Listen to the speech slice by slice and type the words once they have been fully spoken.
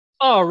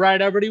All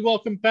right, everybody,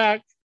 welcome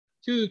back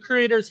to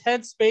Creators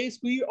Headspace.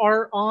 We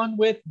are on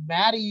with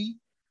Mattie.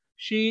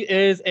 She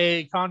is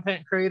a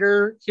content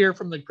creator here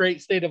from the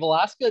great state of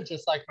Alaska,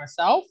 just like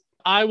myself.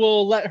 I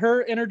will let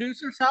her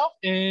introduce herself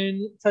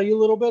and tell you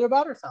a little bit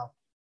about herself.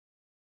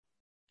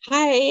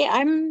 Hi,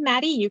 I'm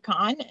Mattie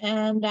Yukon,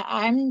 and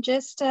I'm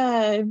just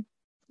a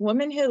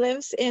woman who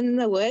lives in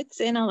the woods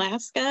in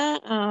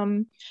Alaska,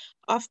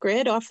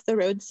 off-grid, off the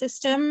road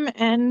system,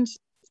 and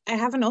I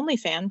have an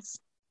OnlyFans.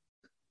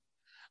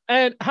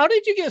 And how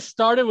did you get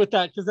started with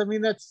that? Because, I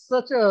mean, that's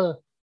such a...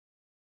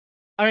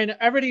 I mean,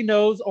 everybody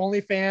knows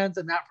OnlyFans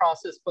and that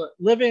process, but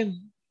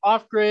living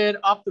off-grid,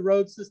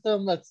 off-the-road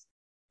system, that's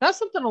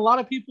something a lot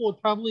of people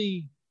would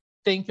probably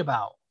think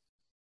about.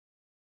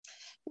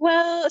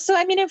 Well, so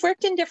I mean, I've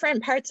worked in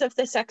different parts of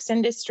the sex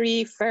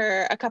industry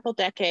for a couple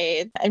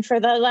decades, and for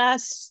the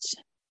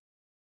last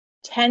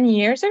 10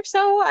 years or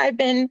so, I've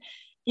been,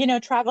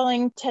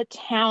 traveling to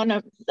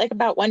town like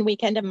about one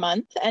weekend a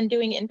month and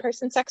doing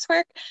in-person sex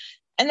work.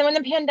 And then when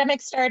the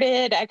pandemic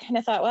started, I kind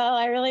of thought, well,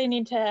 I really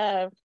need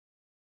to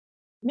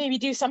maybe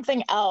do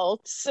something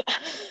else,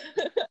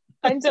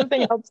 find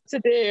something else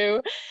to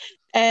do.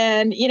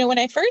 And, when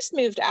I first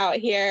moved out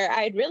here,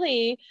 I'd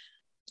really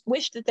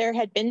wished that there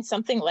had been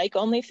something like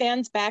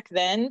OnlyFans back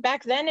then.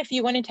 Back then, if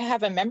you wanted to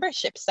have a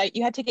membership site,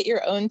 you had to get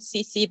your own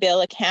CC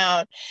Bill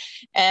account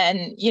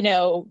and,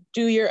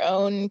 do your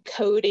own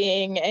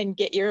coding and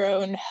get your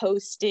own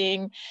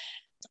hosting.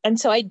 And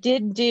so I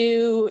did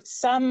do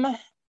some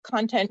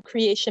content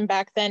creation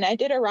back then. I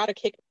did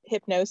erotic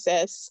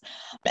hypnosis,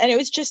 and it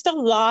was just a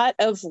lot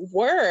of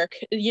work,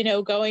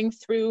 going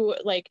through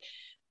like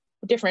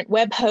different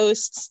web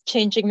hosts,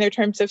 changing their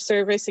terms of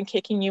service and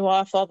kicking you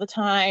off all the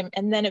time.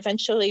 And then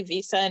eventually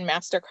Visa and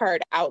MasterCard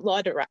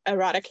outlawed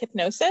erotic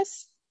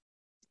hypnosis.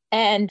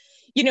 And,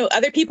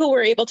 other people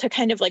were able to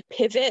kind of like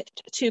pivot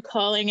to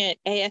calling it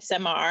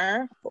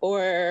ASMR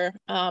or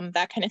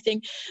that kind of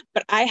thing.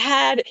 But I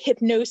had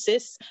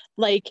hypnosis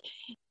like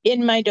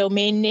in my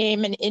domain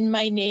name and in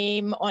my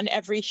name on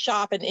every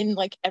shop and in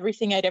like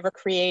everything I'd ever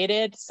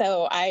created.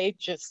 So I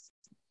just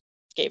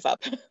gave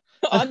up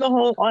on the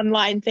whole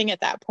online thing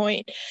at that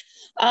point.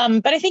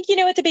 But I think,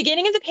 at the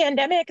beginning of the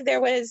pandemic,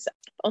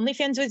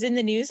 OnlyFans was in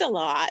the news a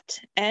lot.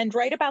 And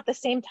right about the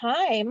same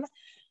time,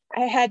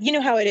 I had,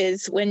 how it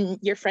is when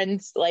your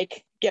friends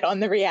like get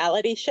on the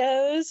reality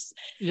shows.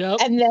 Yep.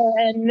 And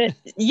then,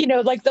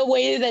 like the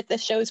way that the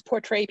shows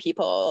portray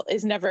people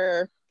is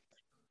never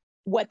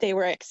what they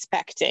were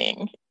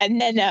expecting. And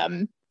then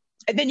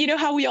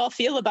how we all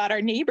feel about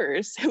our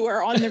neighbors who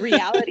are on the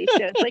reality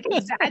shows, like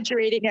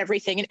exaggerating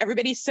everything, and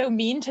everybody's so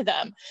mean to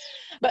them.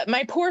 But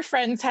my poor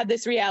friends had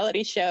this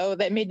reality show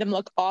that made them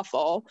look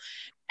awful.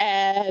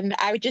 And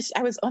I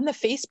was on the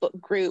Facebook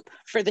group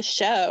for the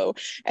show,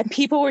 and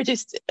people were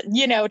just,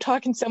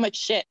 talking so much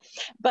shit,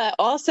 but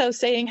also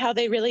saying how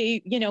they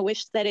really,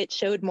 wished that it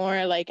showed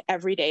more like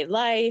everyday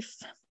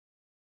life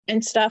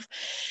and stuff.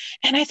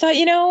 And I thought,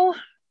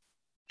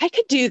 I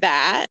could do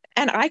that.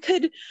 And I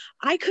could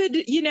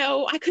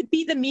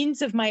be the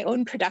means of my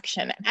own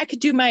production. I could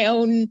do my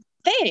own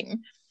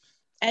thing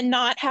and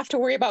not have to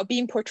worry about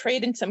being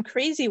portrayed in some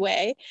crazy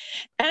way.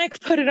 And I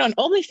could put it on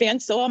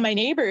OnlyFans so all my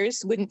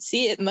neighbors wouldn't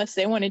see it unless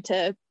they wanted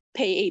to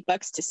pay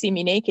 $8 to see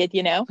me naked,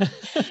 So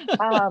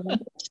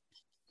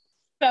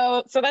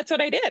that's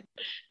what I did.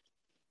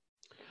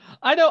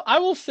 I know. I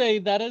will say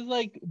that is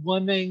like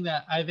one thing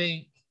that I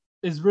think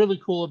is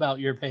really cool about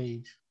your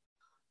page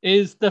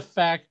is the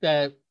fact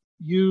that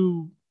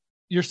you're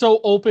so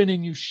open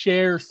and you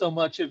share so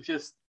much of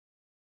just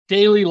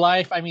daily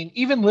life. I mean,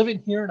 even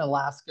living here in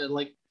Alaska,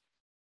 like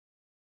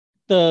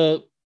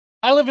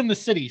I live in the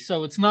city,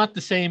 so it's not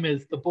the same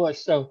as the bush.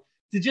 So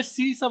to just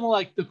see some of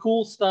like the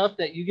cool stuff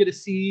that you get to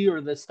see or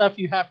the stuff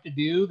you have to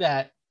do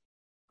that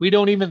we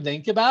don't even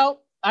think about,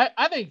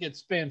 I think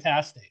it's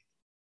fantastic.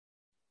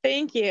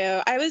 Thank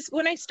you.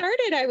 When I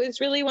started, I was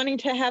really wanting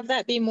to have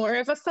that be more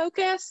of a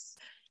focus.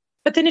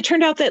 But then it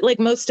turned out that like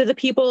most of the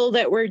people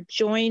that were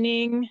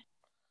joining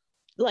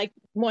like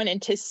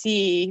wanted to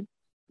see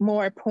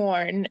more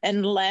porn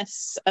and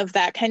less of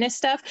that kind of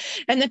stuff.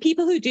 And the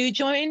people who do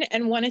join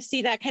and want to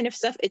see that kind of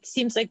stuff, it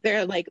seems like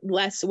they're like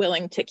less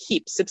willing to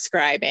keep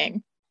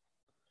subscribing.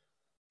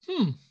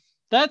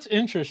 That's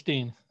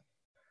interesting.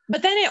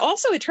 But then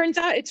it turns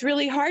out it's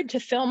really hard to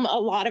film a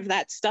lot of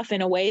that stuff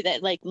in a way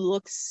that like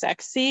looks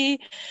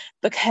sexy,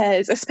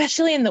 because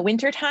especially in the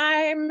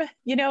wintertime,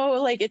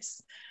 like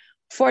it's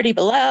 40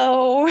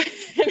 below.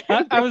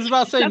 I was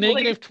about to say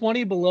negative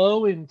 20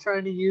 below and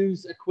trying to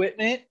use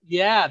equipment.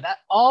 Yeah, that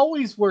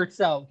always works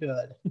out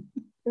good.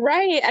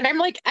 Right. And I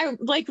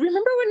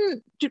remember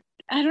when,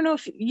 I don't know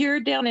if you're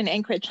down in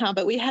Anchorage, huh,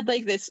 but we had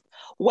like this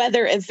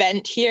weather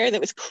event here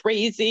that was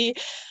crazy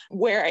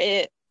where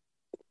it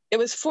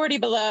was 40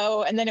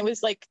 below, and then it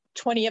was like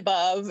 20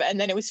 above, and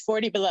then it was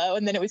 40 below,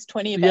 and then it was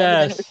 20 above,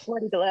 and then it was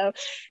 40 below,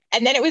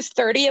 and then it was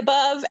 30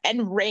 above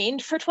and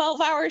rained for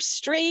 12 hours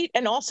straight,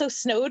 and also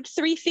snowed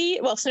 3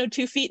 feet. Well, snowed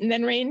 2 feet and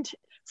then rained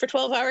for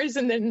 12 hours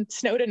and then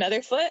snowed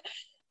another foot.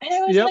 And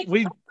I was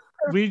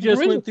we just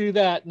roof. went through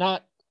that.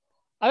 Not,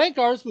 I think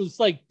ours was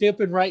like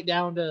dipping right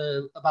down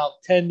to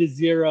about 10 to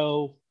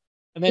 0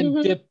 and then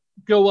Mhm.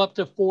 go up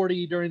to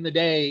 40 during the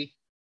day.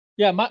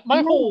 Yeah, my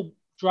Yeah. whole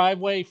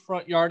driveway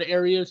front yard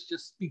areas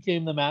just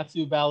became the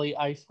Matsu Valley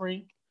ice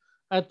rink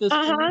at this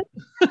Uh-huh.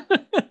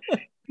 point.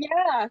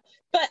 Yeah.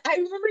 But I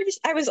remember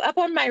I was up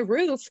on my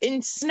roof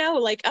in snow,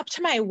 like up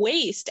to my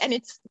waist, and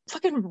it's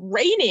fucking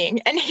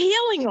raining and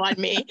hailing on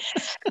me.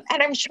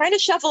 And I'm trying to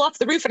shovel off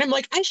the roof, and I'm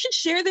like, I should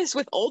share this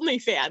with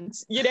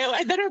OnlyFans, you know?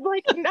 And then I'm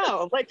like,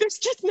 no, like there's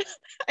just no,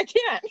 I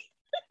can't.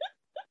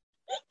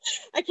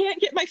 I can't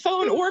get my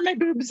phone or my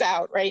boobs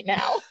out right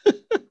now.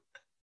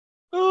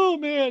 Oh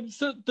man.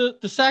 So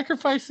the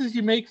sacrifices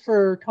you make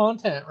for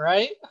content,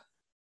 right?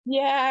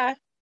 Yeah.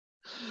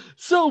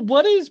 So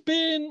what has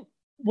been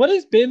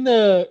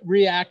the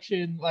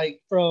reaction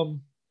like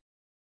from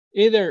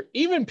either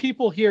even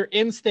people here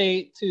in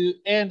state to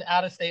and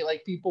out of state?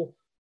 Like people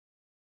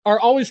are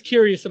always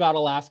curious about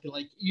Alaska.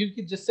 Like you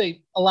could just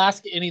say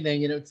Alaska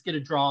anything and it's gonna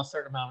draw a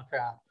certain amount of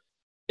crowd.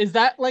 Is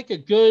that like a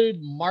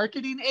good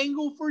marketing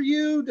angle for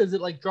you? Does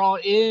it like draw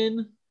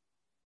in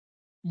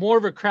more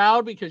of a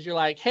crowd because you're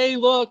like, hey,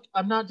 look,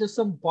 I'm not just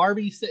some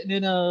Barbie sitting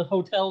in a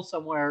hotel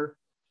somewhere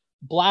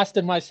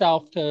blasting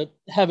myself to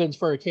heavens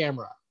for a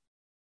camera?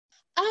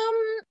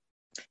 Um,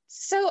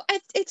 so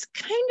it's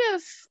kind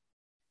of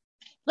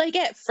like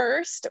at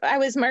first I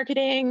was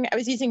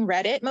using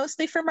Reddit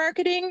mostly for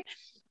marketing,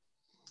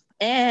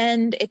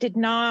 and it did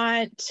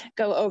not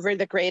go over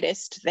the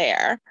greatest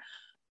there.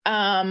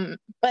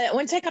 But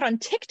once I got on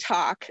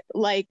TikTok,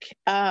 like,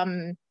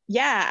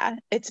 yeah,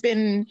 it's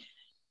been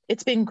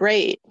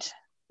great.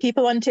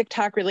 People on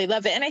TikTok really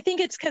love it. And I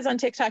think it's because on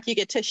TikTok you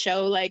get to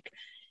show like,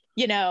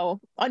 on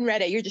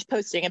Reddit, you're just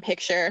posting a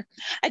picture.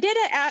 I did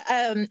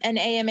an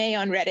AMA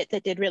on Reddit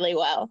that did really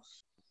well.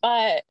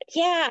 But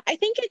yeah, I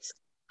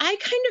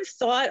kind of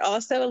thought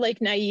also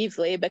like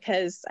naively,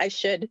 because I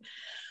should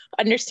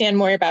understand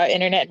more about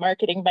internet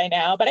marketing by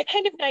now, but I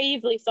kind of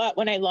naively thought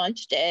when I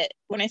launched it,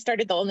 when I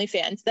started the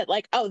OnlyFans, that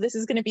like, oh, this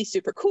is going to be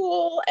super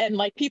cool and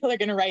like people are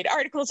going to write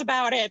articles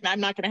about it and I'm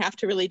not going to have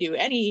to really do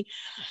any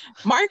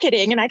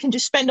marketing and I can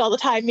just spend all the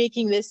time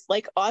making this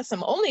like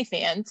awesome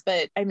OnlyFans.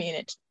 But I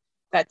mean,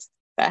 that's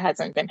that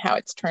hasn't been how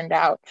it's turned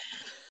out.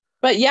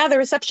 But yeah, the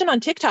reception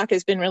on TikTok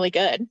has been really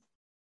good.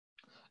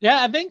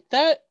 Yeah, I think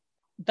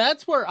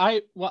that's where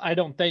I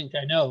don't think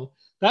I know.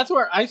 That's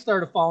where I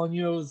started following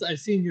you. Was I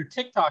seen your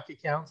TikTok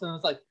accounts and I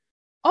was like,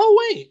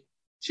 oh wait,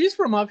 she's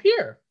from up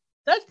here.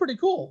 That's pretty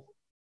cool.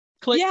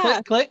 Click,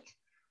 Yeah. click, click.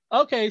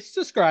 Okay,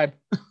 subscribe.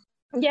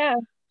 Yeah.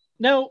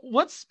 Now,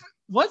 what's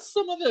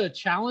some of the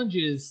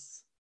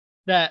challenges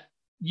that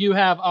you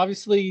have?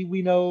 Obviously,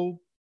 we know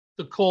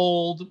the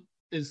cold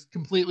is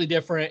completely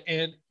different,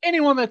 and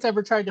anyone that's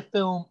ever tried to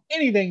film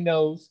anything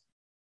knows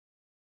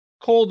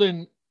cold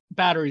and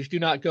batteries do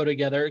not go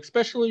together,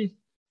 especially.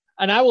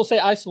 And I will say,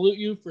 I salute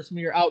you for some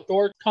of your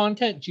outdoor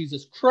content.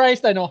 Jesus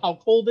Christ, I know how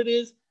cold it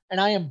is,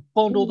 and I am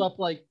bundled up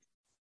like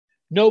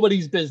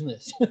nobody's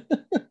business.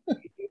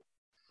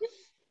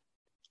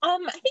 I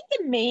think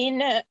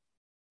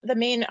the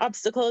main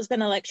obstacle has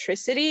been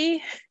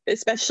electricity,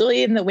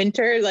 especially in the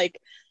winter, like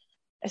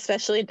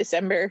especially in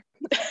December.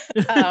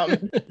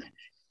 um,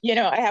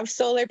 I have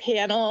solar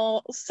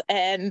panels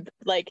and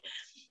like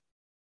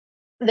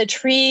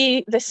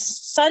the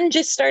sun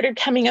just started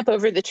coming up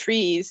over the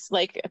trees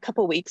like a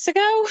couple weeks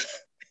ago.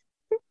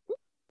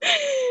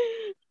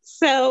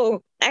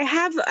 So I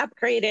have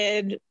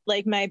upgraded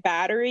like my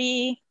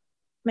batteries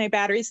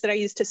that I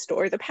use to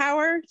store the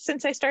power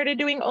since I started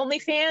doing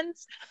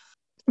OnlyFans.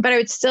 But I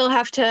would still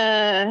have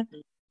to,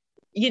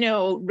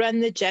 run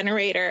the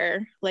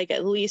generator like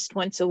at least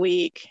once a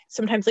week,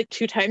 sometimes like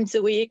 2 times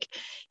a week,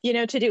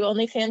 to do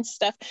OnlyFans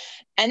stuff.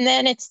 And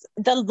then it's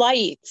the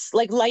lights,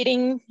 like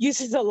lighting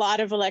uses a lot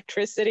of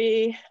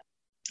electricity.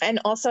 And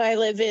also I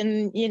live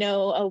in,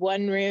 a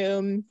 1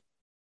 room,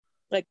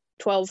 like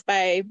 12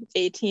 by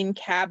 18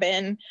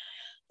 cabin.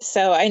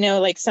 So I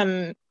know like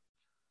some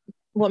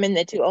women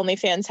that do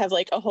OnlyFans have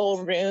like a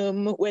whole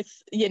room with,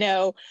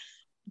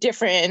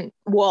 different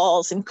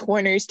walls and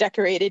corners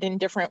decorated in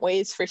different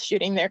ways for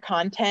shooting their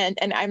content.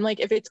 And I'm like,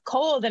 if it's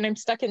cold and I'm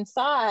stuck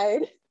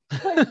inside,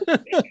 like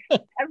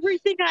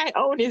everything I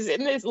own is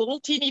in this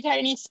little teeny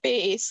tiny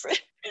space.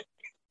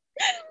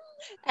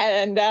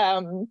 And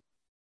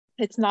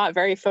it's not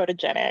very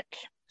photogenic.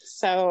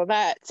 So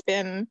that's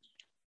been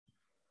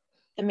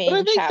the But I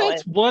main think challenge.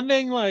 that's one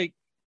thing, like,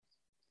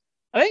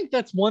 I think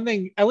that's one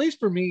thing, at least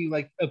for me,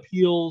 like,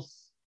 appeals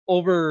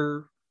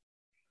over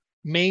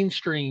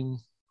mainstream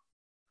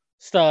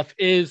stuff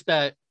is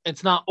that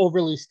it's not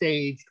overly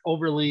staged,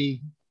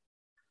 overly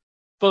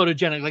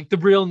photogenic, like the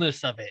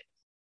realness of it.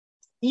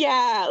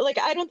 Yeah, like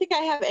I don't think I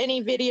have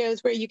any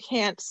videos where you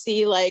can't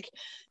see like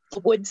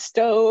the wood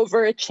stove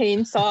or a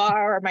chainsaw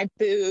or my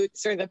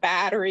boots or the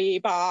battery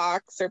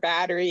box or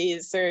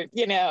batteries or,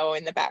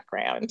 in the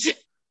background.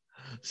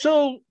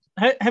 So,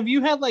 have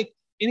you had like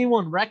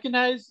anyone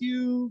recognize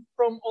you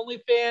from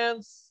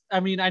OnlyFans? I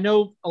mean, I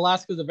know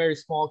Alaska is a very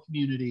small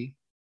community.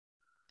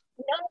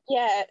 Not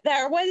yet.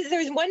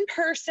 There's one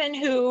person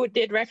who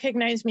did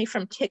recognize me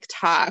from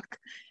TikTok,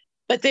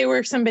 but they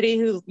were somebody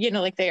who,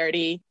 like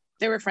they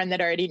were a friend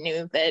that already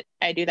knew that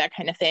I do that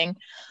kind of thing.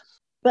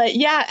 But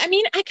yeah, I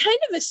mean, I kind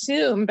of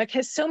assume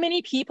because so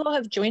many people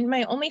have joined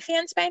my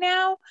OnlyFans by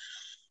now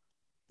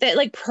that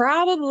like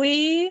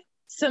probably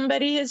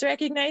somebody has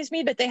recognized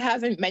me, but they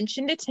haven't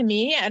mentioned it to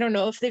me. I don't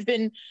know if they've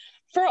been,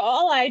 for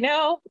all I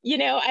know,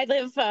 I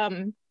live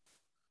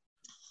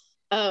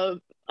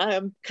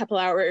a couple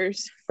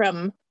hours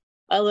from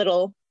a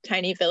little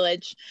tiny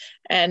village.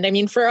 And I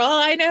mean, for all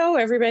I know,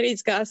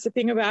 everybody's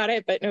gossiping about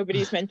it, but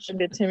nobody's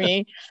mentioned it to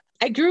me.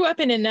 I grew up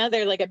in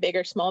another, like a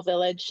bigger small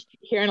village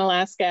here in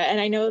Alaska.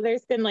 And I know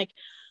there's been like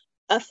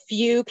a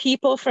few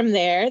people from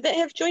there that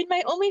have joined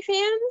my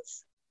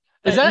OnlyFans.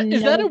 Is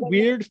that a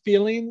weird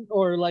feeling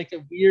or like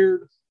a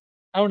weird,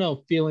 I don't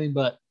know, feeling,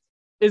 but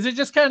is it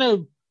just kind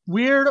of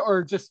weird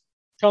or just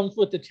comes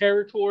with the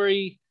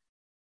territory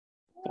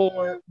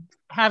for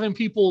having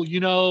people,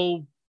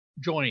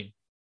 join?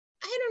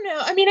 I don't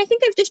know. I mean, I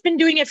think I've just been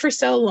doing it for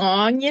so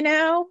long,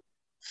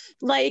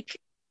 like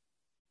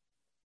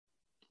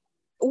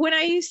when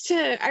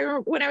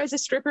when I was a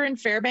stripper in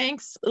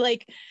Fairbanks,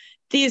 like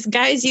these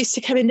guys used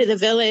to come into the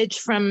village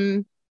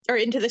or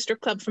into the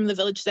strip club from the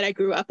village that I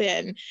grew up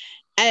in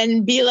and they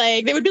would be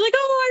like,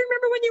 oh, I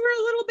remember when you were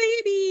a little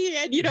baby.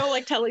 And,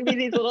 like telling me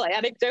these little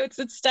anecdotes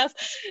and stuff.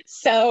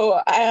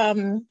 So,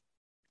 and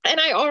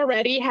I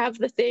already have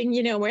the thing,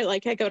 where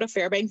like I go to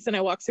Fairbanks and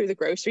I walk through the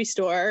grocery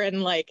store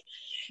and like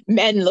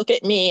men look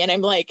at me and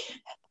I'm like,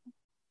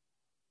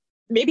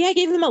 maybe I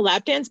gave them a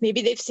lap dance.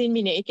 Maybe they've seen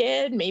me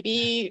naked.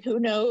 Maybe who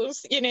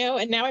knows,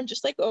 and now I'm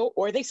just like, oh,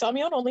 or they saw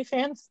me on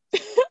OnlyFans.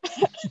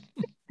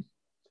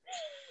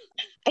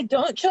 I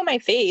don't show my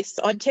face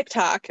on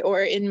TikTok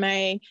or in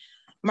my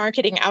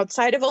marketing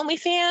outside of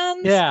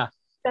OnlyFans. Yeah.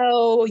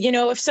 So,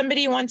 if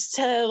somebody wants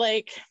to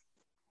like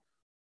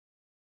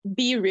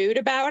be rude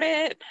about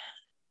it,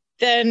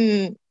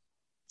 then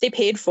they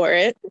paid for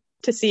it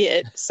to see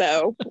it.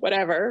 So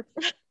whatever.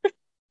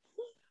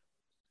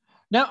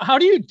 Now, how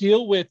do you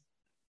deal with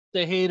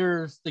the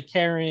haters, the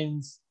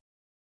Karens,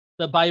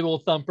 the Bible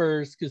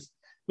thumpers? Because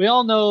we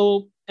all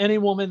know any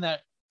woman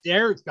that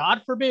dares,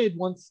 God forbid,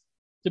 wants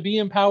to be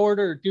empowered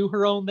or do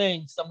her own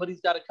thing,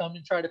 somebody's got to come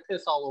and try to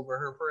piss all over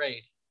her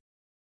parade.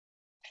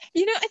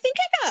 I think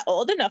I got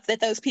old enough that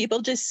those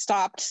people just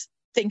stopped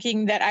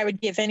thinking that I would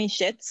give any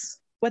shits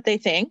what they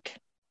think.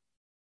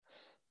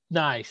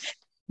 Nice.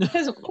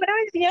 Because when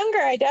I was younger,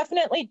 I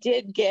definitely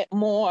did get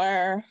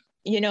more,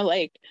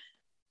 like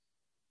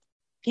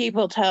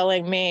people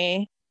telling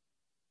me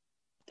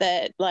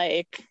that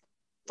like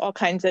all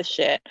kinds of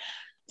shit.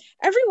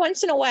 Every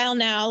once in a while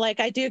now, like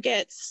I do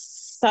get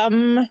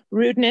some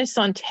rudeness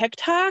on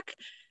TikTok.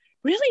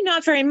 Really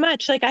not very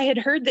much. Like I had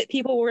heard that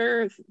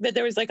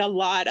there was like a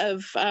lot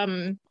of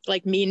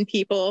like mean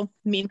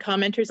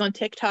commenters on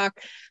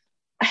TikTok.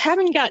 I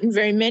haven't gotten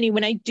very many.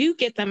 When I do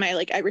get them,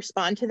 I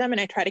respond to them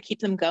and I try to keep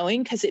them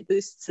going because it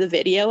boosts the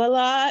video a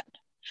lot.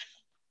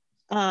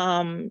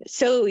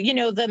 So,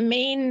 the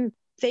main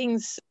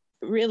things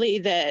really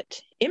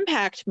that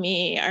impact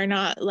me are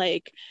not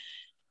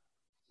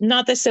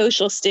the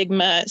social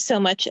stigma so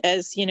much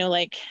as,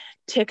 like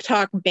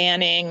TikTok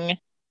banning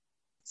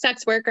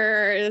sex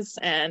workers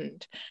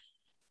and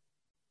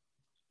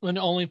when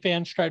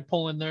OnlyFans tried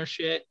pulling their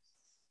shit.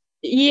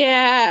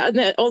 Yeah,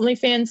 the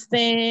OnlyFans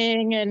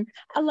thing. And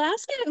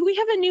Alaska, we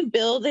have a new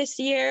bill this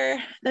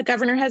year. The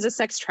governor has a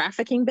sex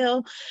trafficking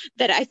bill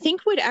that I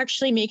think would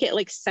actually make it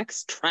like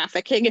sex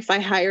trafficking if I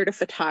hired a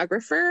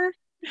photographer.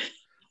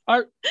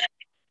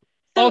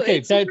 Okay,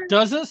 that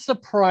doesn't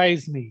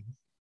surprise me.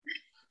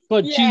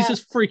 But yeah.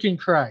 Jesus freaking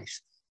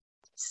Christ.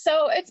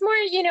 So it's more,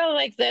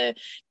 like the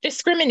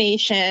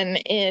discrimination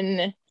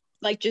in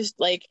just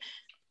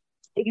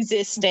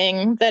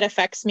existing that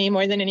affects me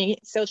more than any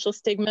social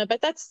stigma. But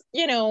that's,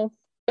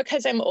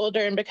 because I'm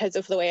older and because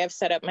of the way I've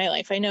set up my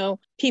life. I know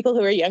people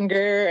who are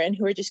younger and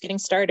who are just getting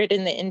started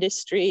in the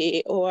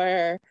industry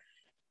or,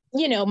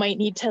 might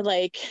need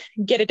to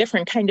get a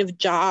different kind of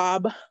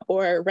job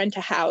or rent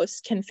a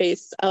house can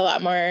face a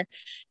lot more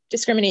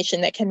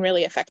discrimination that can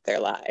really affect their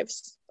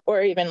lives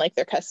or even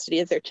their custody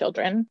of their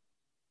children.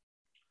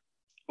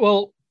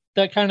 Well,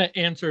 that kind of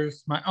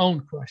answers my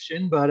own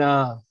question, but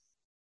I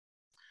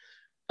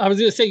was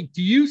going to say,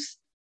 do you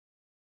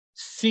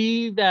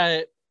see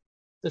that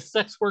the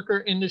sex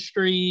worker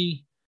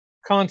industry,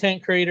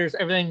 content creators,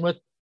 everything with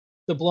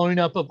the blowing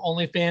up of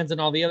OnlyFans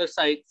and all the other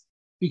sites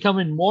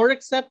becoming more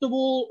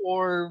acceptable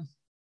or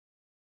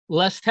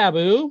less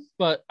taboo?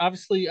 But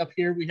obviously up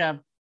here we have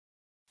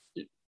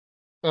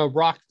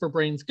Rock for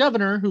Brains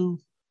governor who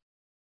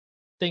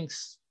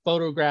thinks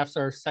photographs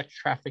are sex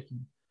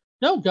trafficking.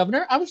 No,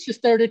 Governor, I was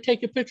just there to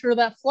take a picture of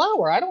that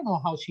flower. I don't know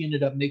how she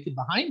ended up naked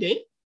behind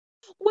it.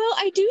 Well,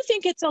 I do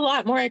think it's a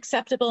lot more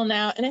acceptable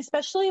now. And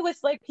especially with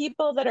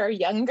people that are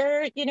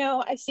younger,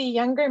 I see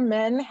younger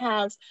men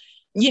have,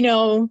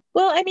 well,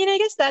 I mean, I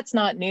guess that's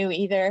not new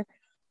either.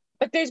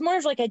 but there's more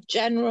of like a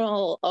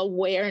general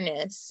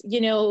awareness,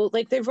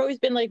 like there've always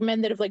been like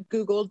men that have like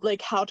Googled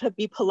like how to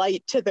be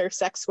polite to their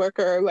sex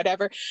worker or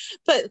whatever.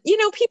 But,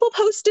 people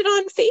post it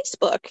on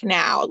Facebook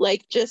now,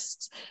 like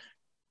just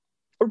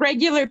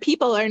regular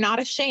people are not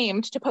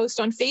ashamed to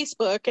post on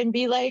Facebook and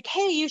be like,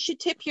 hey, you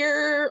should tip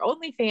your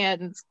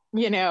OnlyFans,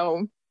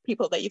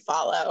 people that you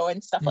follow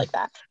and stuff like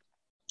that.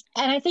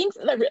 And I think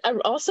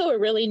also a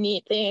really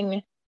neat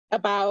thing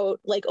about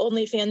like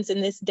OnlyFans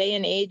in this day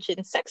and age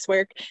in sex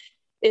work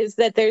is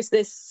that there's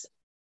this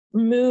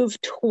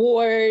move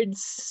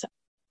towards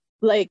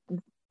like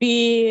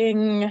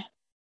being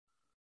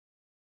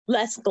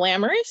less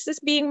glamorous as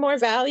being more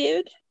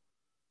valued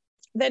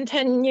than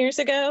 10 years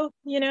ago,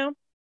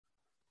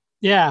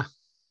 Yeah.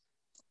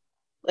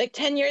 Like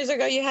 10 years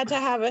ago, you had to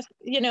have a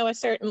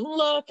certain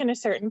look and a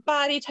certain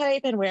body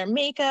type and wear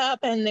makeup.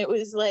 And it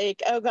was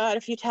like, oh God,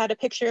 if you had a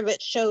picture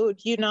that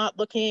showed you not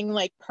looking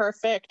like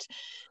perfect,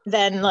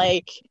 then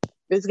like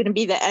it was going to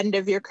be the end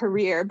of your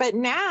career. But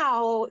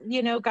now,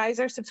 guys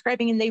are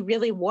subscribing and they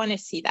really want to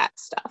see that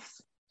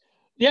stuff.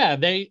 Yeah,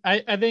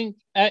 I think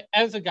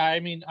as a guy, I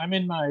mean, I'm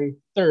in my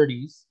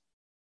 30s.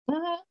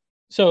 Mm-hmm.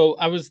 So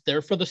I was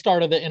there for the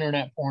start of the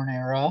internet porn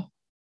era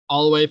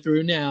all the way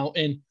through now.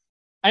 And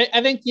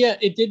I think, yeah,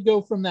 it did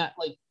go from that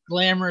like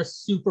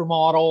glamorous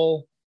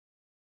supermodel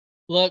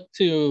look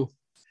to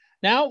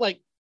now,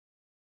 like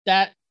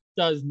that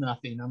does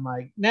nothing. I'm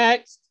like,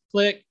 next,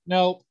 click,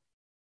 nope.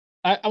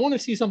 I want to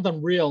see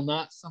something real,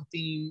 not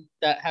something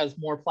that has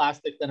more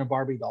plastic than a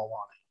Barbie doll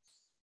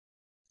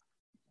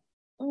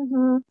on it.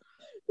 Mm-hmm.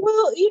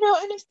 Well,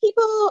 and if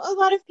a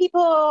lot of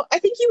people, I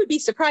think you would be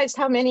surprised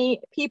how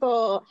many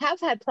people have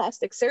had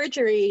plastic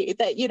surgery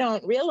that you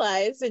don't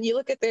realize, and you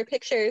look at their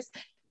pictures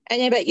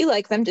and I bet you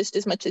like them just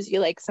as much as you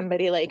like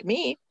somebody like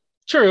me.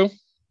 True.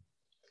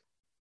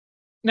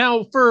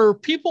 Now, for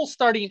people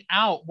starting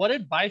out, what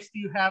advice do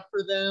you have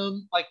for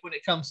them? Like when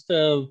it comes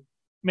to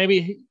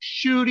maybe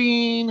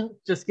shooting,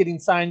 just getting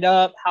signed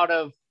up, how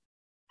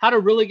to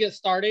really get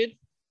started?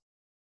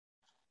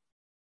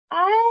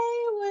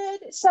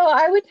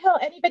 I would tell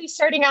anybody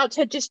starting out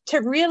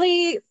to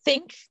really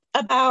think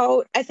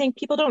about, I think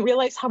people don't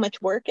realize how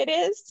much work it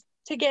is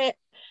to get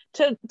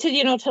to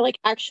like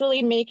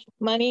actually make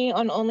money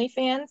on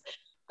OnlyFans.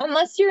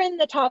 Unless you're in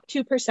the top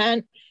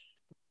 2%,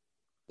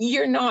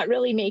 you're not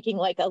really making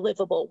like a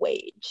livable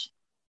wage.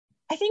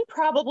 I think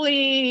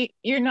probably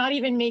you're not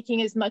even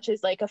making as much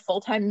as like a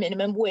full-time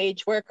minimum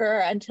wage worker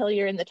until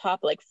you're in the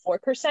top like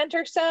 4%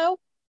 or so.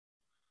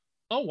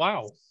 Oh,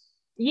 wow.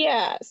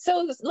 Yeah.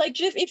 So like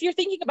if you're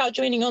thinking about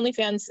joining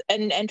OnlyFans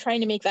and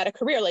trying to make that a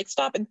career, like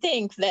stop and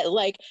think that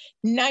like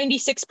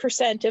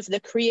 96% of the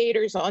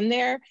creators on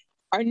there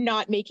are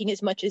not making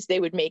as much as they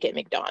would make at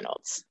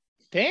McDonald's.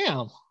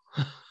 Damn.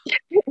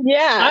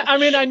 Yeah. I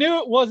mean, I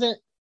knew it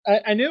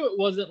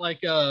wasn't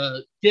like a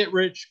get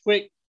rich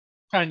quick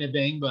kind of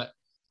thing, but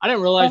I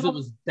didn't realize it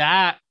was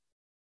that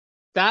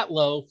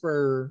low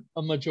for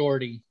a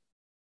majority.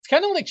 It's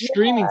kind of like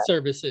streaming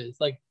services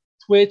like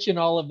Twitch and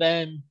all of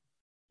them.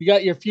 You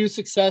got your few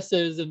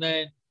successes, and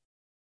then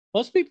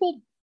most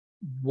people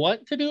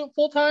want to do it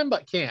full time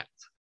but can't.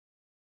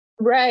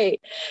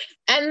 Right.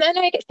 And then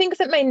I think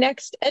that my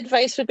next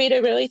advice would be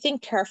to really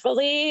think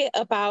carefully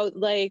about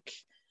like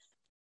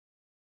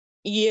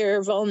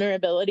your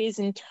vulnerabilities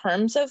in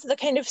terms of the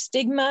kind of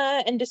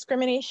stigma and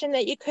discrimination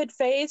that you could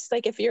face.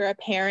 Like if you're a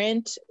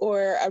parent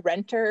or a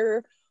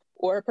renter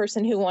or a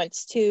person who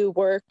wants to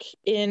work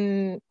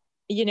in,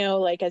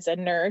 like as a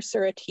nurse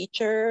or a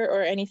teacher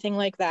or anything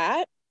like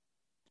that.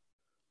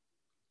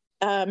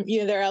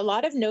 There are a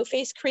lot of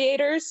no-face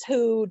creators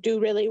who do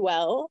really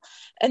well.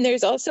 And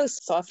there's also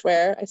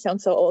software, I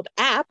sound so old,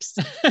 apps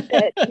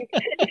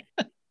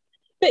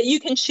that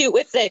you can shoot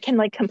with that can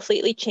like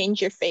completely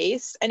change your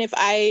face. And if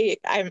I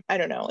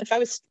don't know, if I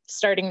was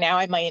starting now,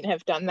 I might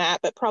have done that,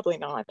 but probably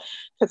not,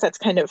 because that's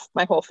kind of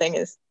my whole thing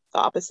is the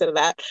opposite of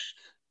that.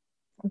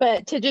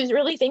 But to just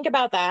really think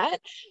about that.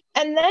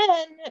 And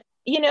then,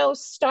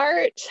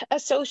 start a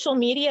social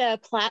media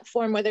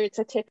platform, whether it's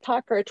a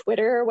TikTok or a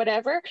Twitter or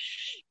whatever,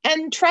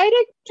 and try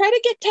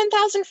to get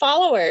 10,000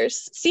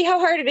 followers. See how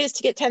hard it is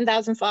to get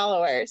 10,000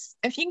 followers.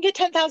 If you can get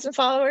 10,000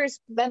 followers,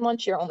 then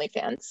launch your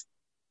OnlyFans.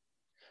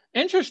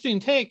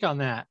 Interesting take on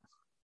that.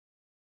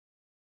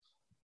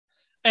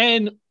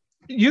 And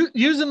you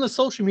using the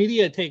social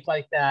media take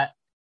like that,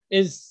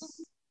 is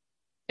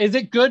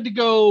it good to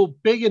go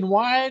big and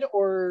wide,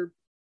 or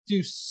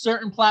do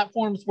certain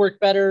platforms work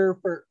better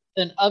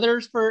than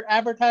others for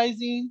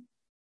advertising?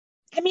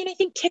 I mean, I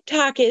think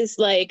TikTok is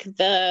like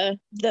the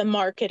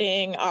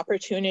marketing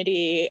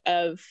opportunity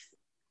of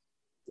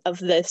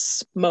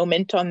this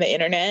moment on the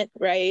internet,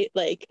 right?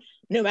 Like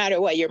no matter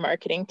what you're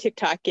marketing,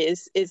 TikTok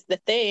is the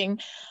thing.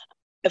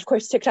 Of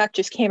course, TikTok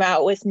just came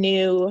out with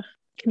new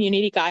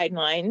community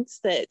guidelines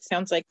that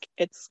sounds like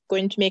it's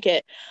going to make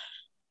it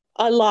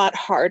a lot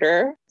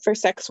harder for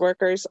sex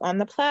workers on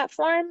the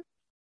platform.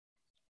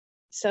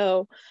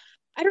 So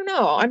I don't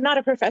know. I'm not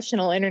a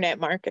professional internet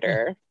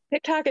marketer.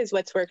 TikTok is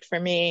what's worked for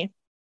me.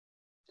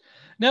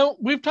 Now,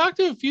 we've talked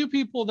to a few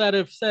people that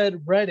have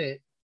said Reddit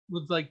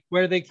was like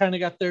where they kind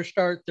of got their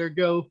start, their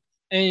go.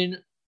 And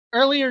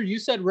earlier you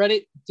said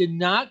Reddit did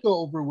not go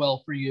over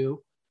well for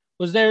you.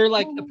 Was there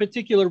like a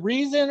particular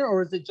reason,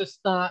 or is it just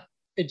not,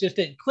 it just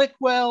didn't click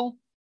well?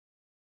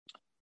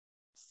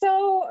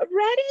 So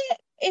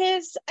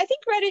I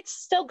think Reddit's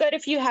still good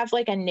if you have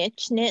like a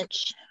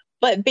niche,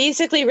 but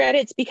basically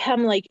Reddit's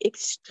become like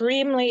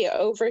extremely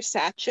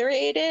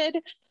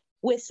oversaturated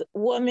with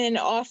women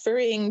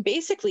offering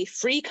basically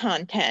free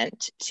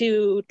content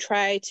to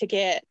try to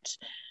get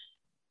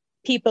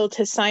people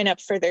to sign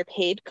up for their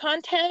paid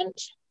content.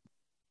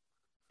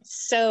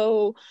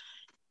 So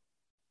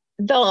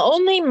the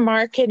only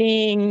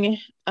marketing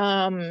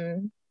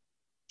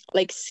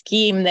like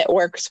scheme that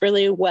works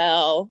really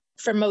well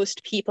for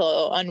most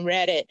people on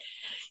Reddit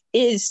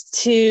is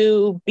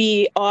to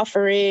be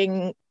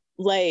offering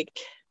like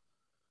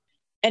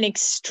an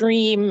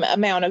extreme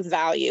amount of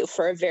value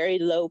for a very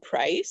low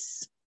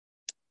price,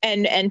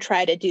 and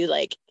try to do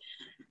like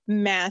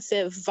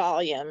massive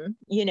volume,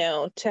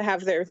 to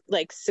have their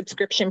like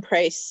subscription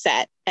price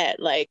set at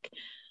like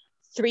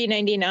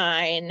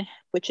 $3.99,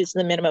 which is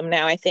the minimum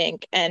now, I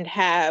think, and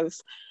have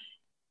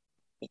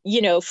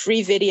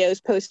free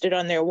videos posted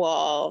on their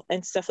wall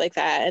and stuff like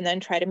that, and then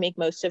try to make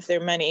most of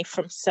their money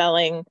from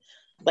selling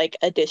like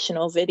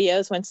additional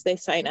videos once they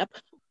sign up.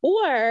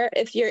 Or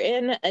if you're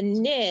in a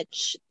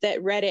niche that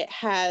Reddit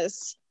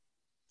has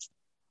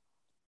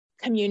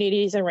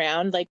communities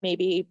around, like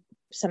maybe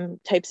some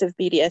types of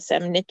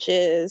BDSM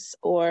niches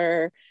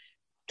or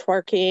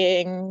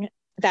twerking,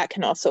 that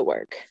can also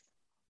work.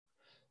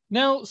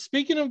 Now,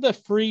 speaking of the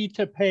free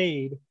to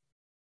paid,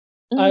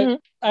 Mm-hmm.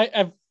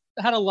 I've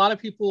had a lot of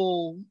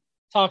people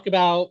talk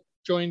about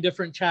joining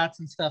different chats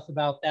and stuff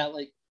about that.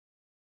 Like,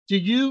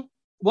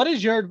 what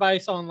is your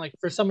advice on like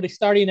for somebody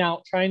starting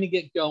out trying to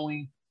get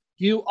going?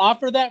 Do you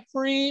offer that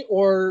free,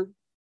 or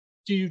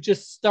do you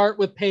just start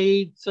with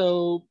paid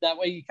so that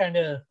way you kind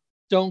of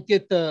don't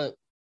get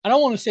I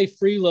don't want to say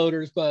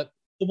freeloaders, but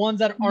the ones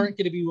that aren't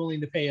going to be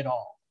willing to pay at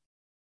all?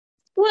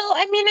 Well,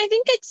 I mean, I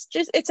think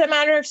it's a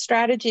matter of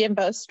strategy, and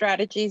both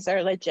strategies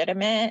are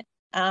legitimate.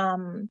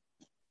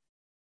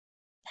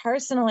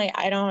 Personally,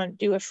 I don't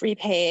do a free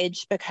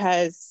page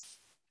because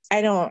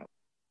I don't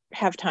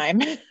have time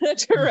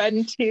to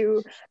run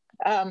two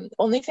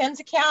OnlyFans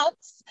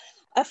accounts.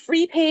 A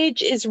free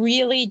page is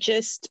really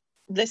just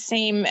the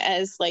same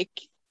as like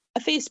a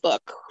Facebook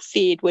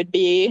feed would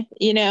be.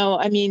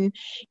 I mean,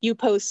 you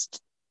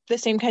post the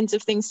same kinds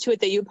of things to it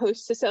that you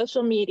post to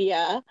social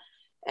media,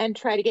 and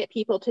try to get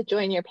people to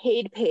join your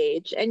paid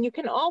page. And you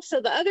can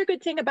also, the other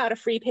good thing about a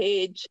free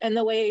page, and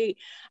the way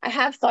I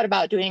have thought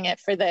about doing it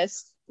for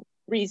this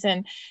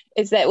reason,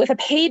 is that with a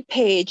paid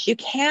page, you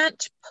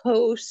can't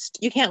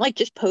like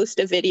just post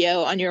a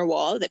video on your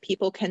wall that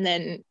people can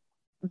then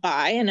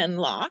buy and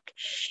unlock.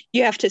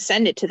 You have to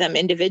send it to them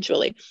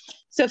individually.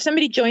 So if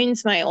somebody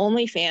joins my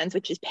OnlyFans,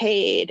 which is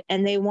paid,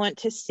 and they want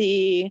to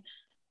see,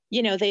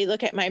 they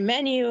look at my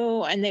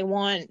menu and they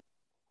want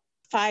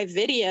 5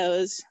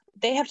 videos,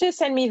 they have to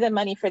send me the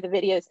money for the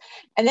videos,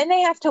 and then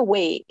they have to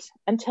wait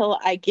until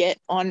I get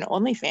on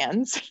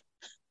OnlyFans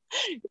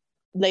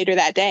later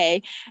that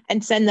day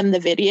and send them the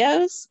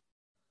videos.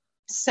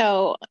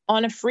 So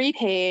on a free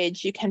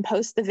page, you can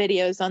post the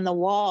videos on the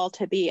wall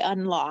to be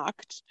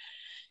unlocked.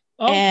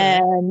 Okay.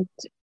 And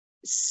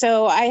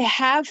so I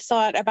have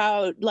thought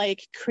about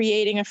like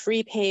creating a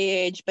free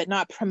page, but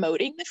not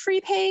promoting the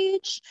free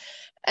page,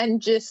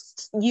 and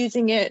just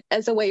using it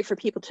as a way for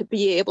people to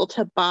be able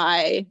to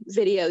buy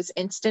videos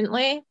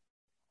instantly.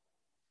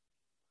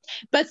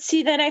 But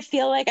see, then I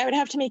feel like I would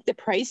have to make the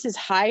prices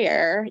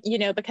higher,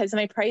 because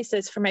my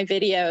prices for my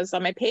videos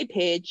on my paid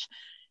page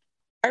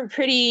are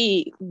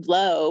pretty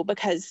low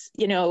because,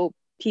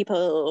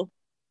 people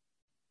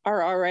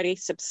are already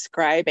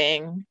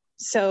subscribing.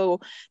 So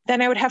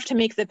then I would have to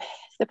make the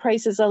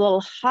prices a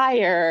little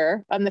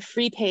higher on the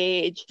free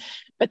page,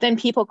 but then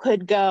people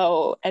could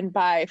go and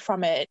buy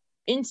from it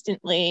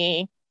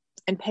instantly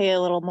and pay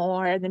a little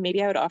more. And then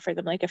maybe I would offer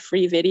them like a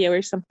free video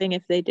or something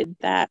if they did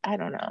that. I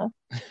don't know.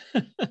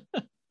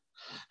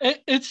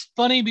 It's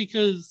funny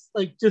because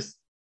like just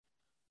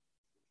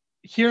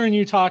hearing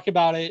you talk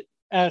about it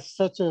as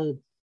such a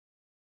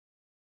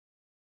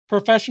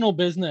professional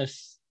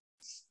business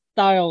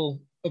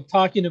style of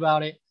talking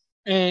about it,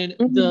 and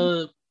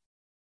the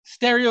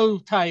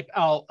stereotype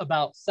out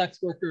about sex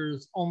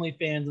workers,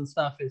 OnlyFans and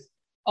stuff is,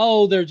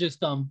 oh, they're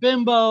just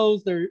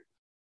bimbos,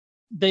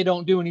 they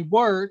don't do any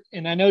work.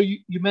 And I know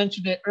you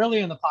mentioned it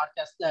earlier in the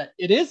podcast that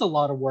it is a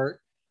lot of work,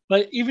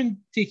 but even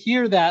to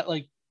hear that,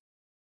 like,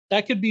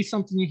 that could be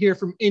something you hear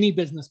from any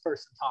business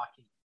person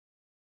talking.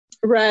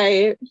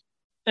 Right.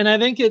 And I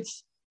think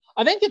it's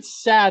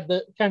sad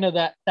that kind of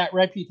that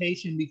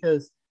reputation,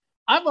 because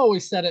I've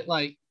always said it,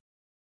 like,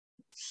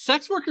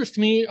 sex workers to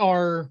me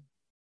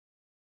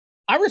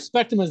I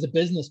respect them as a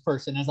business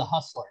person, as a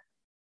hustler.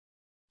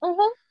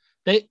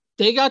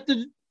 They got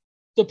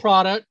the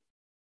product.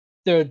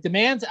 The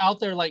demand's out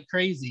there like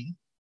crazy.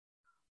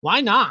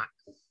 Why not?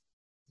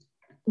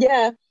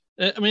 Yeah.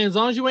 I mean, as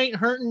long as you ain't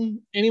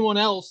hurting anyone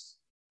else,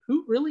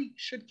 who really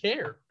should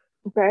care?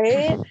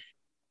 Right.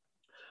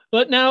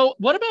 But now,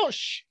 what about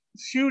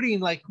shooting?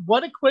 Like,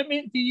 what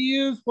equipment do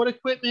you use? What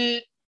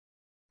equipment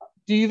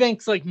do you think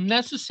is like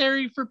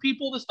necessary for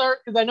people to start?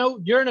 Because I know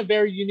you're in a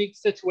very unique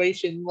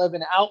situation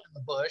living out in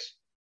the bush.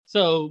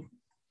 So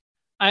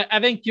I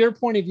think your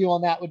point of view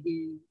on that would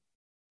be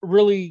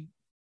really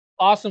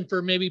awesome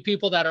for maybe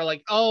people that are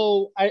like,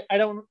 oh, I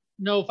don't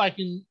know if I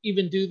can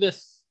even do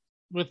this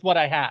with what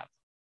I have.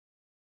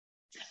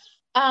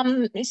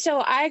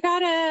 So I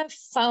got a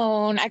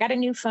phone. I got a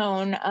new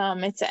phone.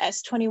 It's a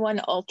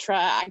S21 Ultra.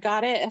 I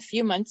got it a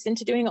few months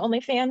into doing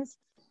OnlyFans,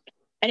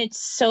 and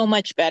it's so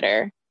much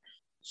better.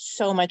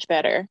 So much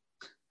better.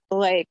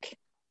 Like,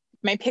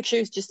 my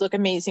pictures just look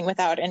amazing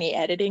without any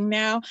editing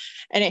now,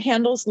 and it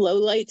handles low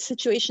light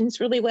situations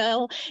really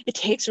well. It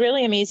takes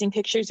really amazing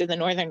pictures of the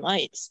northern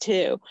lights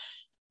too.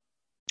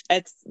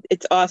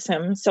 It's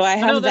awesome. So I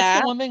I know have that's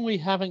that. the one thing we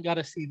haven't got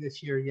to see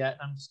this year yet.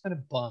 I'm just kind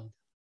of bummed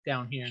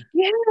down here.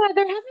 Yeah,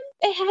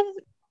 they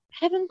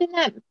haven't been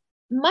that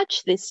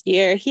much this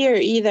year here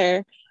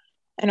either.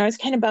 And I was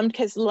kind of bummed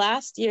because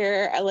last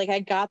year, I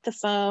got the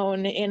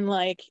phone in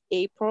like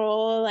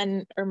April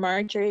or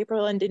March or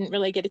April, and didn't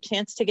really get a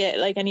chance to get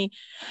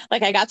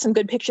I got some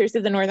good pictures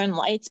of the Northern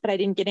Lights, but I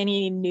didn't get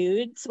any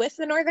nudes with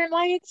the Northern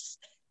Lights.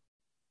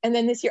 And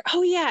then this year,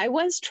 oh yeah, I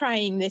was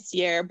trying this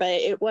year, but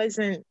it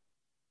wasn't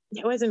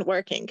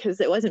working because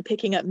it wasn't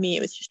picking up me.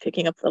 It was just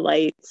picking up the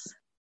lights.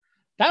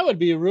 That would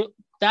be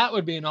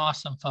an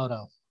awesome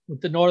photo with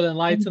the Northern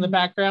Lights in the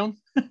background.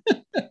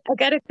 I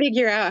got to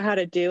figure out how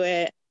to do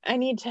it. I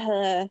need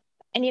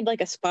like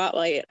a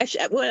spotlight.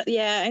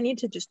 I need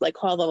to just like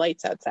haul the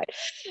lights outside.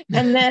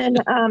 And then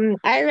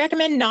I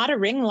recommend not a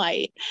ring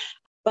light,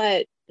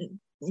 but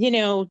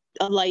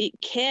a light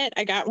kit.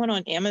 I got one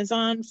on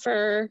Amazon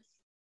for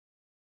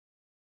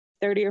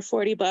 30 or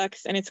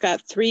 $40, and it's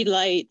got 3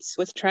 lights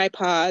with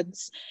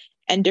tripods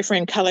and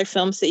different color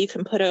films that you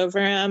can put over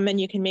them, and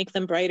you can make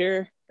them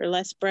brighter or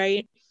less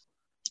bright.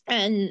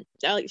 And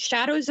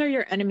shadows are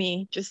your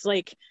enemy. Just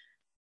like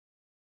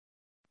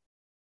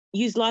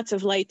use lots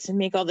of lights and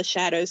make all the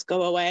shadows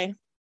go away.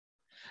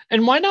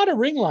 And why not a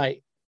ring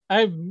light?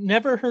 I've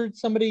never heard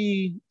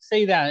somebody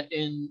say that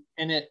in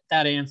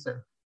that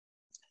answer.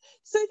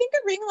 So I think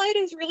a ring light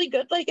is really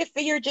good, like if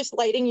you're just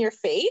lighting your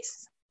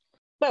face,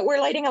 but we're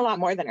lighting a lot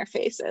more than our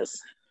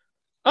faces.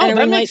 Oh,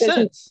 that makes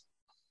sense.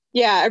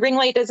 Yeah, a ring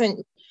light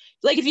doesn't,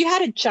 like if you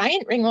had a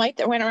giant ring light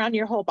that went around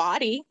your whole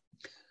body,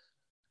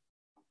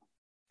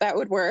 that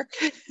would work.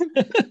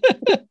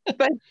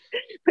 but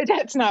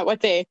that's not what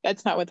they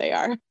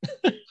are.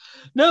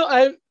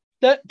 No,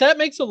 that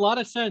makes a lot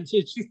of sense.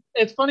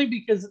 It's funny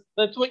because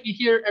that's what you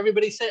hear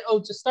everybody say, oh,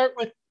 to start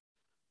with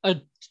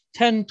a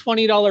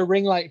 $10-$20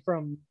 ring light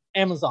from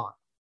Amazon.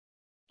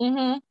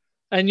 Mm-hmm.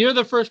 And you're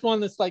the first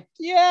one that's like,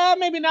 yeah,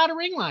 maybe not a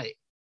ring light.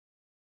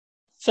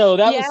 So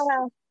that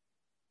was,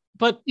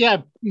 but yeah,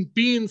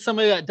 being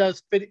somebody that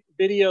does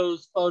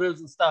videos,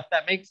 photos and stuff,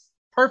 that makes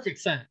perfect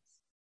sense.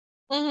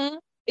 Mm-hmm.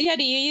 Yeah,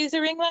 do you use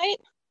a ring light?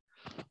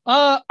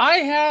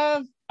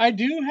 I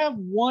do have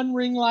one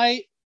ring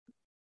light,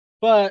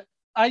 but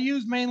I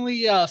use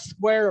mainly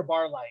square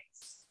bar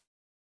lights.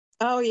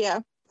 Oh yeah.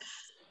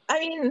 I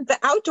mean, the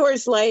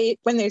outdoors light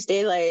when there's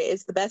daylight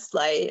is the best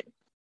light.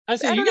 I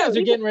say you guys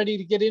are getting ready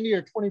to get into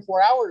your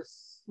 24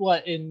 hours.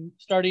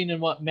 Starting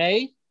in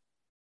May?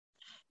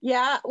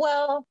 Yeah,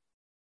 well,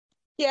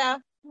 yeah,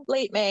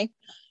 late May.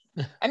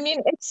 I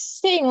mean, it's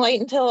staying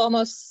light until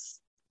almost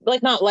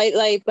not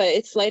light, but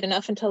it's light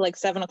enough until like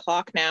 7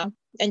 o'clock now.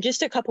 And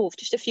just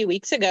a few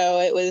weeks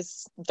ago, it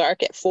was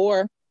dark at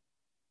 4.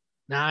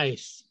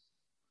 Nice.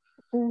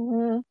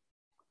 Mm-hmm.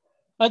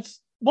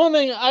 That's one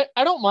thing. I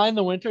don't mind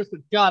the winters,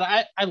 but God,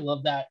 I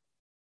love that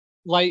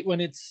light when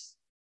it's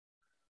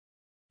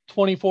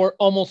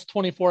almost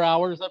 24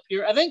 hours up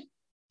here. I think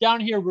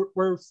down here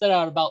we're set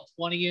out about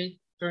 20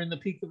 during the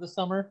peak of the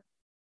summer.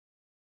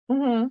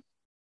 Mm-hmm.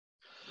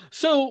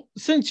 So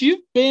since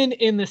you've been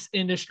in this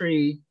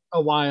industry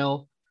a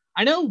while,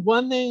 I know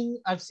one thing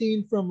I've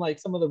seen from like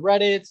some of the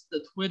Reddits,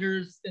 the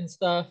Twitters and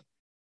stuff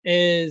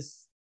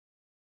is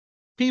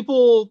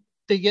people,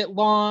 they get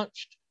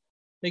launched,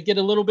 they get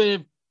a little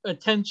bit of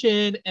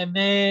attention, and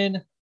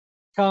then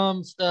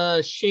comes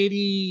the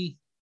shady,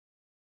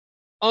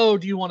 oh,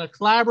 do you want to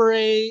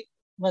collaborate?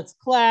 Let's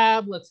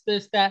collab, let's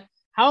this, that.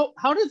 How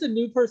does a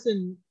new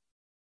person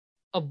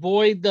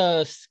avoid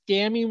the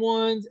scammy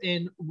ones,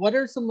 and what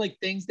are some like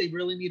things they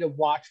really need to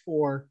watch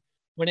for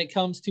when it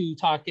comes to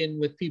talking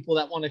with people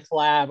that want to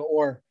collab,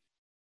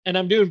 and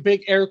I'm doing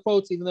big air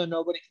quotes even though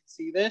nobody can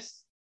see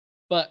this,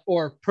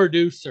 or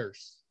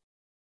producers?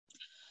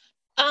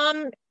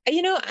 I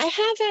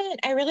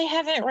really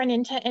haven't run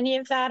into any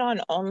of that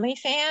on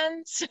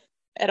OnlyFans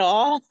at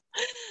all.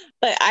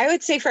 But I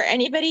would say for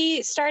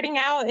anybody starting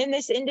out in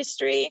this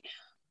industry,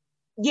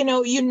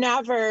 you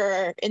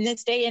never, in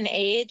this day and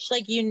age,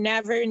 like you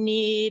never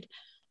need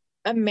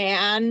a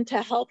man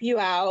to help you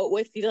out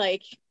with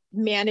like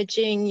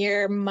managing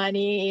your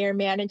money or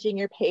managing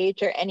your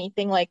page or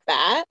anything like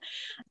that.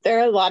 There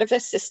are a lot of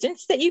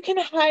assistants that you can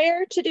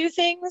hire to do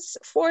things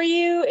for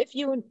you. If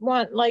you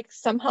want like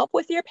some help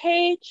with your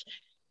page,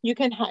 you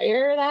can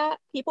hire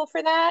people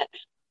for that.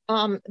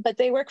 But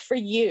they work for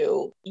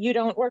you. You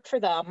don't work for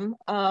them.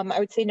 I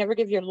would say never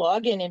give your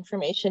login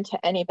information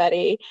to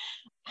anybody.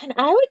 And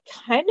I would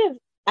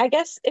I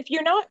guess if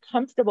you're not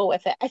comfortable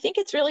with it, I think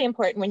it's really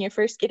important when you're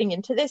first getting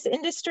into this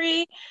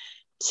industry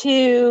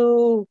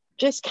to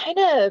just kind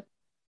of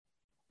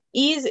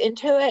ease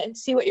into it and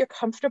see what you're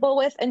comfortable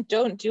with, and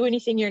don't do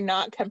anything you're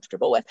not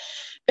comfortable with.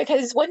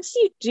 Because once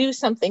you do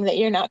something that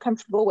you're not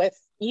comfortable with,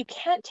 you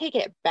can't take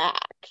it back.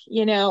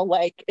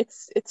 Like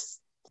it's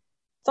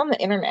on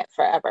the internet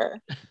forever.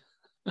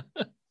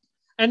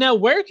 And now,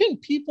 where can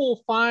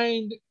people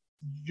find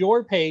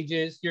your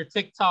pages, your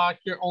TikTok,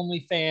 your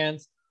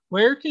OnlyFans?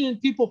 Where can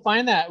people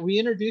find that? We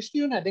introduced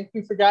you, and I think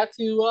we forgot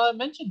to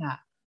mention that.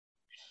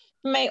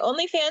 My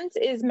OnlyFans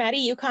is Mattie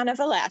Yukon of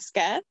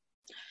Alaska.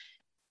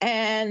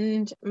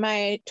 And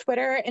my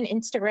Twitter and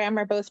Instagram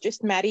are both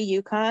just Mattie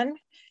Yukon.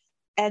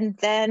 And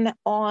then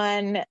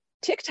on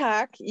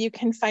TikTok, you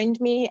can find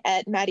me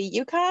at Mattie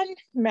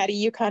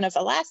Yukon of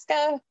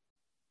Alaska,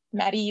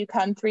 Mattie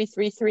Yukon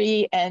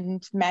 333,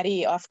 and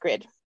Mattie Off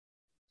Grid.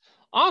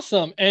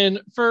 Awesome. And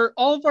for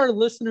all of our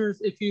listeners,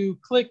 if you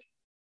click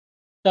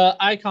the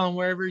icon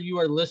wherever you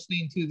are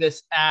listening to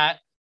this at,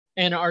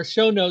 and our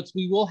show notes,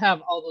 we will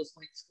have all those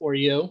links for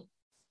you.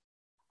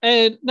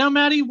 And now,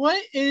 Mattie,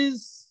 what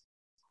is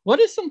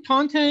some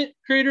content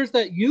creators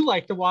that you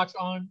like to watch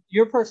on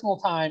your personal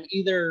time,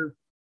 either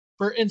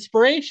for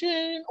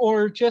inspiration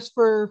or just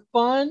for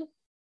fun?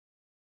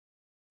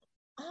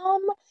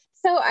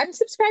 So I'm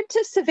subscribed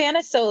to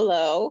Savannah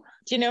Solo.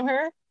 Do you know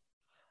her?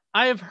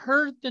 I have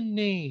heard the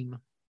name.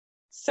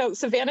 So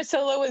Savannah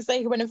Solo was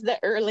like one of the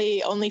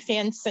early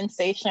OnlyFans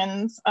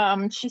sensations.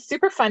 She's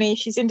super funny.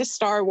 She's into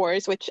Star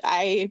Wars, which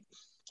I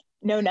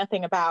know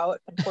nothing about,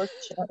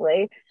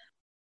 unfortunately.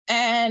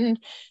 And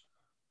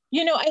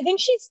I think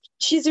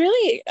she's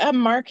really a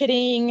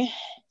marketing.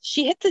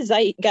 She hit the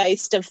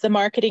zeitgeist of the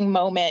marketing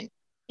moment.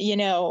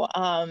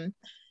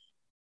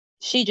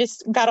 She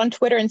just got on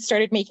Twitter and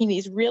started making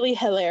these really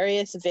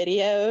hilarious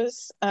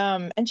videos.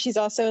 And she's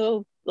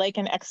also like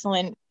an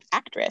excellent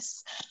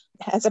actress,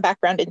 has a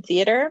background in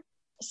theater.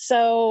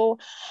 So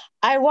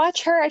I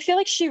watch her. I feel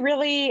like she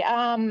really,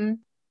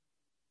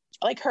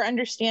 like her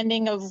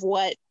understanding of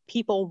what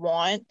people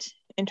want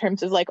in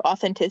terms of like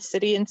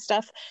authenticity and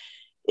stuff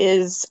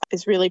is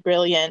really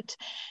brilliant.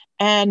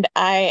 And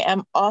I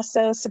am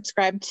also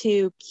subscribed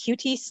to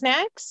QT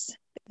Snacks,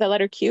 the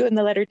letter Q and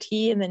the letter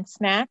T and then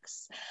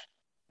Snacks.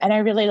 And I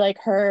really like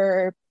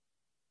her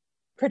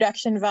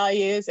production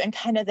values and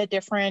kind of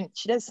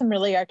she does some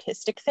really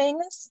artistic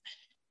things.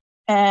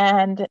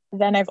 And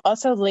then I've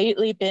also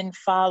lately been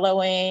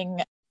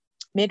following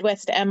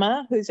Midwest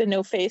Emma, who's a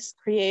no-face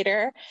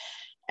creator,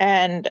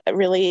 and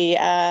really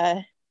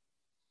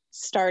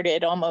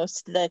started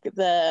almost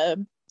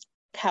the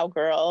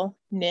cowgirl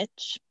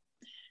niche.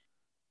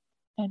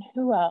 And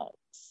who else?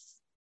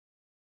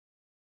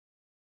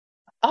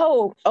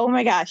 Oh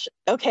my gosh.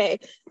 Okay.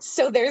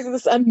 So there's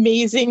this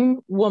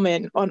amazing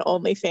woman on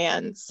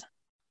OnlyFans,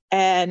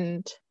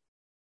 and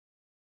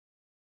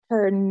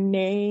her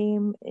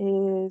name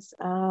is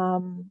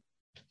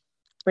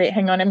wait,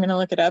 hang on, I'm gonna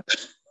look it up.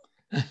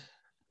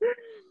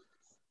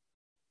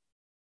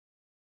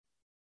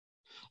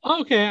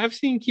 Okay, I've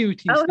seen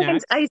QT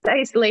Snacks. Thanks,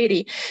 Ice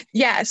Lady.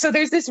 Yeah, so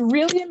there's this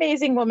really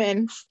amazing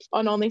woman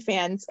on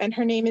OnlyFans, and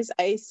her name is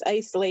Ice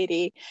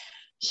Lady.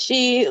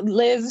 She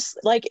lives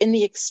like in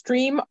the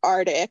extreme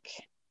Arctic,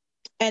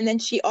 and then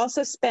she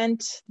also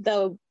spent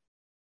the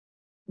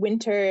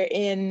winter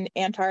in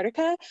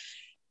Antarctica,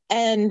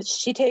 and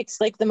she takes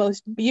like the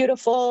most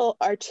beautiful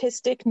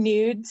artistic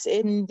nudes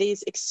in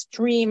these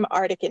extreme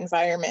Arctic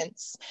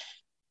environments,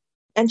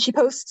 and she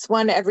posts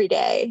one every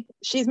day.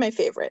 She's my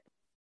favorite.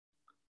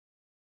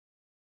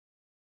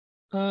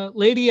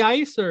 Lady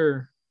Ice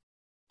or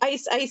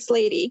Ice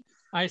Lady.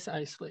 Ice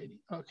Lady.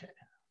 Okay.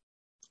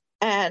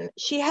 And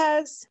she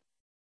has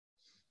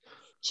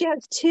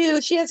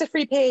two. She has a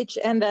free page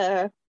and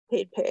a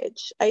paid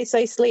page.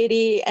 Ice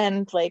Lady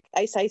and like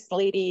Ice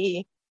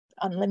Lady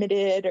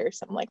Unlimited or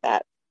something like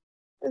that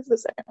is the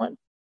second one.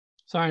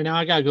 Sorry, now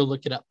I gotta go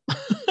look it up.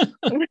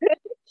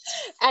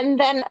 And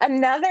then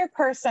another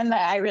person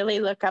that I really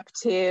look up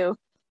to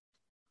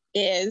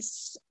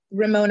is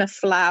Ramona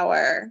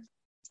Flower.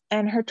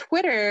 And her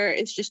Twitter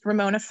is just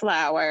Ramona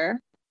Flower.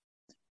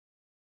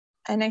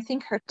 And I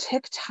think her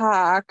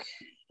TikTok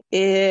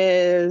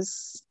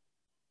is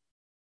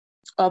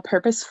All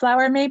Purpose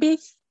Flower, maybe.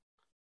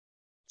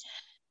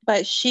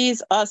 But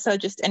she's also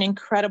just an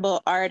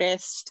incredible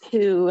artist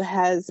who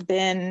has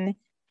been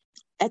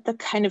at the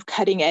kind of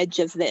cutting edge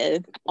of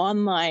the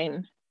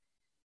online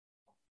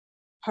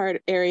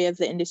area of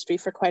the industry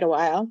for quite a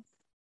while.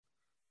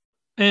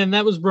 And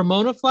that was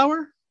Ramona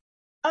Flower?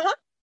 Uh-huh.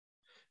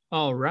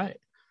 All right.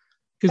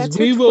 Because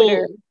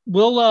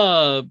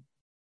we'll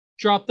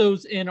drop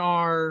those in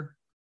our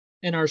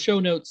in our show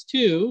notes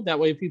too. That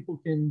way people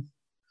can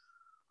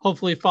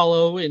hopefully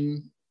follow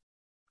and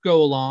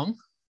go along.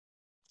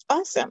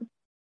 Awesome.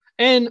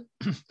 And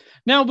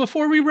now,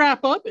 before we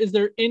wrap up, is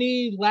there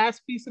any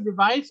last piece of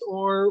advice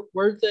or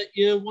words that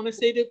you want to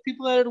say to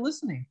people that are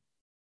listening?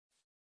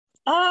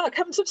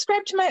 Come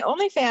subscribe to my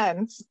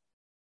OnlyFans.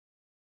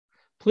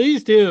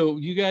 Please do.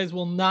 You guys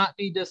will not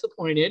be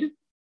disappointed.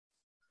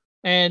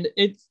 And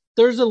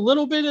there's a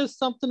little bit of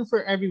something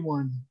for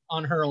everyone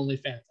on her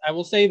OnlyFans. I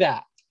will say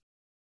that.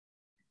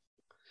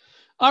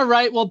 All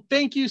right. Well,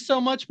 thank you so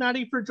much,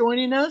 Mattie, for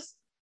joining us.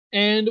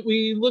 And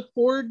we look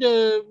forward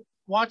to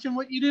watching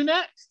what you do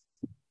next.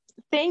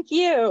 Thank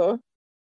you.